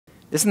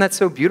Isn't that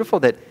so beautiful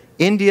that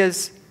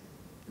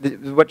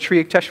what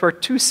Sri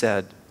Yukteswar too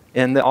said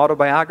in the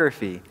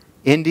autobiography,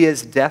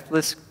 India's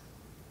deathless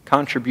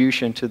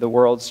contribution to the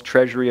world's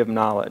treasury of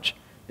knowledge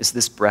is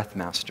this breath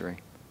mastery.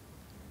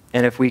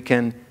 And if we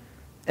can,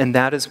 and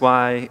that is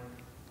why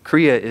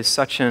Kriya is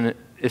such an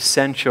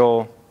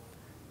essential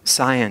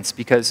science,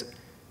 because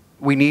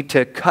we need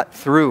to cut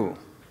through.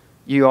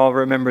 You all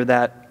remember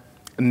that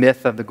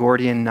myth of the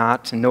Gordian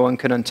knot, and no one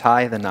could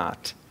untie the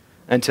knot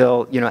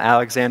until,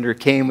 Alexander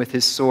came with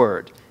his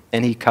sword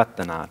and he cut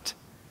the knot.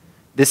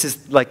 This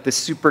is like the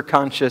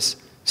superconscious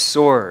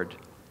sword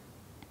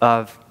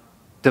of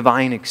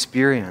divine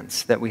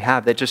experience that we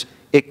have, that just,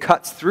 it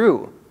cuts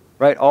through,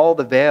 right, all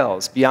the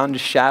veils beyond a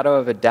shadow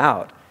of a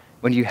doubt.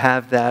 When you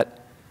have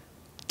that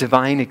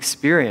divine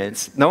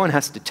experience, no one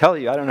has to tell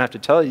you. I don't have to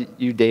tell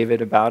you,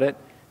 David, about it.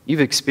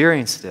 You've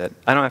experienced it.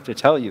 I don't have to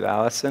tell you,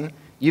 Allison.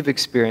 You've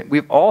experienced.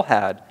 We've all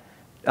had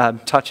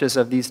touches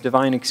of these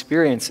divine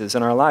experiences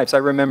in our lives. I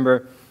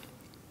remember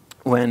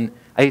when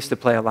I used to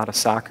play a lot of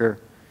soccer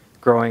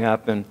growing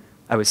up, and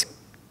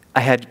I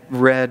had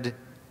read,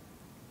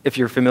 if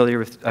you're familiar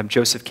with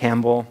Joseph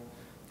Campbell,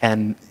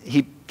 and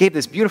he gave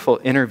this beautiful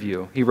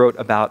interview. He wrote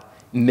about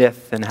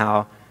myth and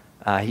how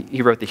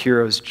he wrote The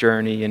Hero's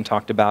Journey and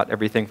talked about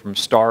everything from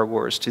Star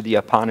Wars to the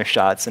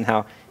Upanishads and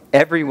how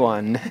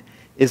everyone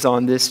is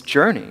on this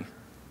journey.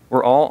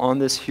 We're all on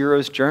this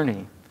hero's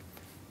journey.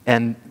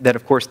 And that,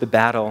 of course, the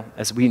battle,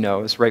 as we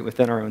know, is right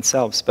within our own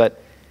selves.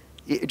 But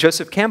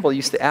Joseph Campbell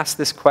used to ask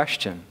this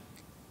question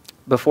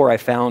before I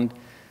found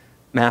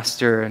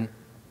Master and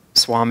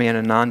Swami and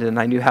Ananda, and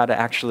I knew how to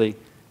actually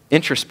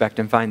introspect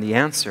and find the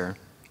answer.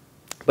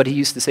 But he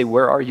used to say,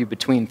 where are you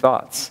between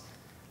thoughts?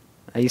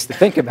 I used to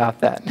think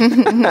about that.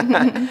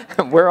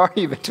 Where are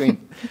you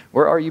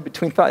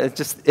between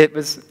thoughts? It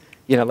was,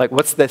 like,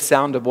 what's the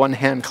sound of one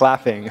hand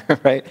clapping,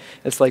 right?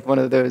 It's like one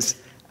of those,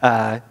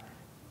 I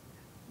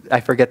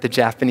forget the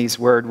Japanese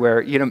word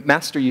where,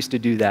 Master used to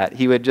do that.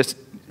 He would just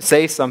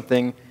say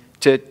something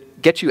to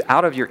get you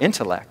out of your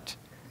intellect.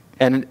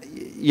 And,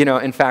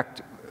 in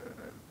fact,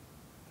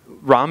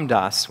 Ram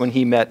Dass, when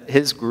he met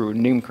his guru,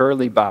 Neem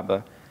Karoli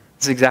Baba,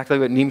 this is exactly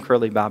what Neem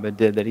Karoli Baba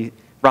did.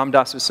 Ram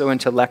Dass was so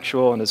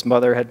intellectual, and his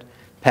mother had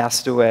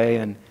passed away,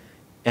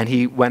 and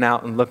he went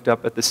out and looked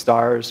up at the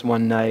stars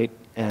one night,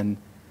 and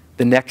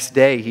the next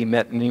day he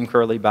met Neem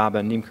Karoli Baba,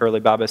 and Neem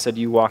Karoli Baba said,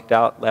 you walked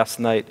out last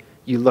night,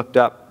 you looked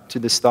up to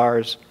the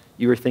stars,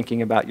 you were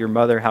thinking about your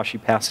mother, how she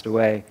passed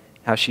away,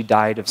 how she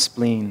died of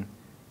spleen.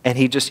 And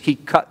he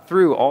cut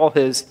through all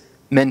his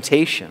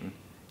mentation,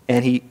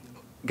 and he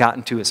got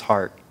into his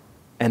heart,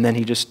 and then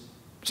he just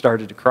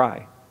started to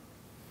cry.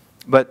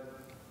 But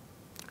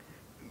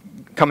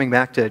coming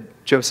back to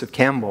Joseph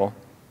Campbell,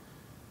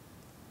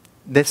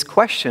 this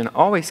question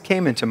always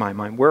came into my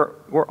mind, where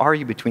are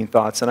you between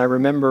thoughts? And I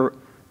remember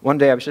one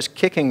day I was just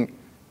kicking,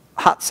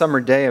 hot summer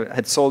day, I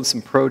had sold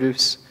some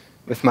produce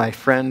with my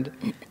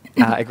friend.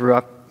 I grew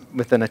up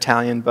with an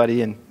Italian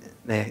buddy, and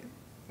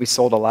we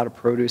sold a lot of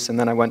produce, and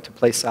then I went to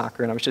play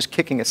soccer, and I was just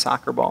kicking a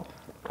soccer ball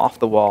off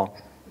the wall.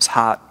 It was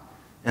hot.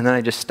 And then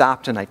I just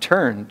stopped and I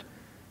turned,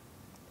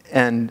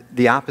 and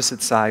the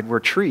opposite side were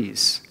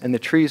trees, and the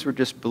trees were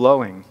just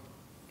blowing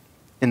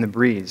in the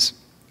breeze.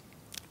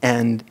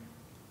 And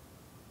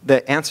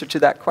the answer to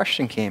that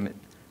question came,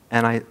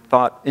 and I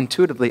thought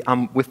intuitively,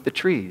 I'm with the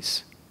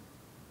trees.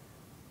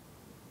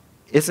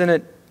 Isn't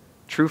it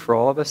true for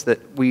all of us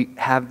that we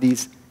have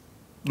these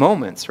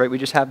moments, right? We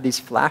just have these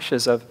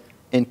flashes of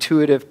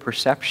intuitive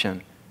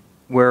perception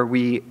where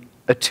we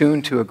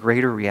attune to a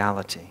greater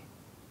reality.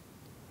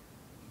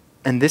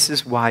 And this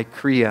is why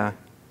Kriya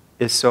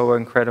is so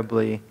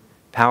incredibly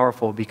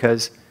powerful,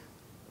 because,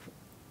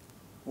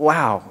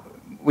 wow,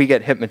 we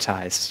get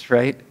hypnotized,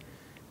 right?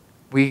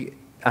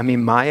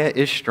 Maya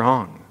is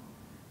strong.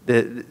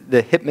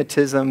 The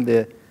hypnotism,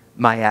 the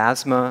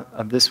miasma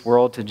of this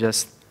world to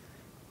just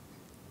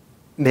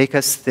make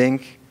us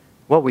think,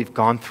 well, we've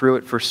gone through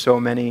it for so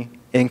many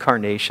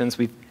incarnations.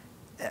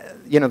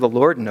 The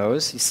Lord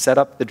knows. He set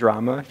up the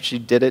drama. She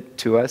did it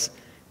to us.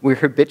 We're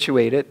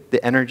habituated.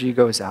 The energy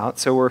goes out,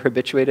 so we're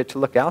habituated to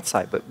look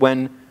outside. But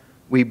when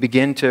we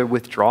begin to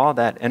withdraw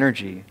that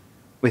energy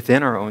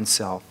within our own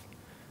self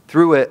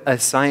through a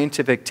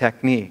scientific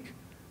technique,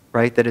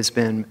 right, that has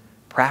been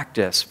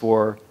practiced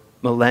for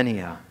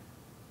millennia.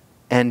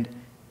 And,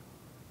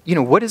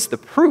 what is the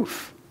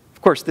proof?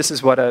 Of course, this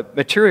is what a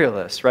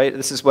materialist, right?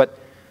 This is what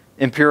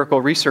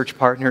empirical research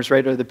partners,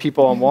 right, or the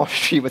people on Wall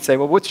Street would say,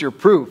 well, what's your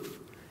proof?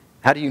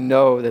 How do you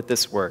know that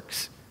this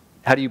works?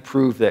 How do you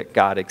prove that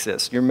God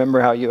exists? You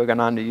remember how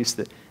Yogananda used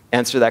to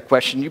answer that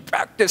question? You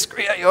practice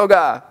Kriya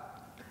Yoga,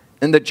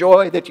 and the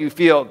joy that you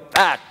feel,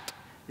 that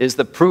is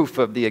the proof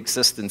of the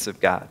existence of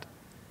God.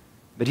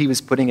 But he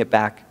was putting it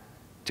back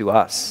to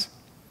us.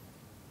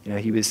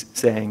 He was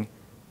saying,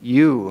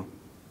 you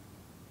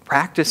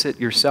practice it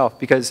yourself,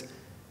 because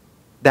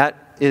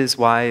that is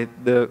why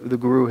the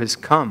Guru has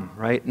come,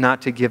 right?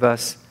 Not to give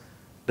us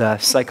the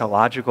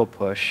psychological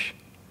push,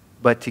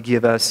 but to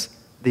give us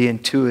the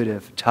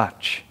intuitive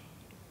touch,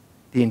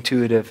 the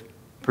intuitive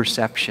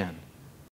perception.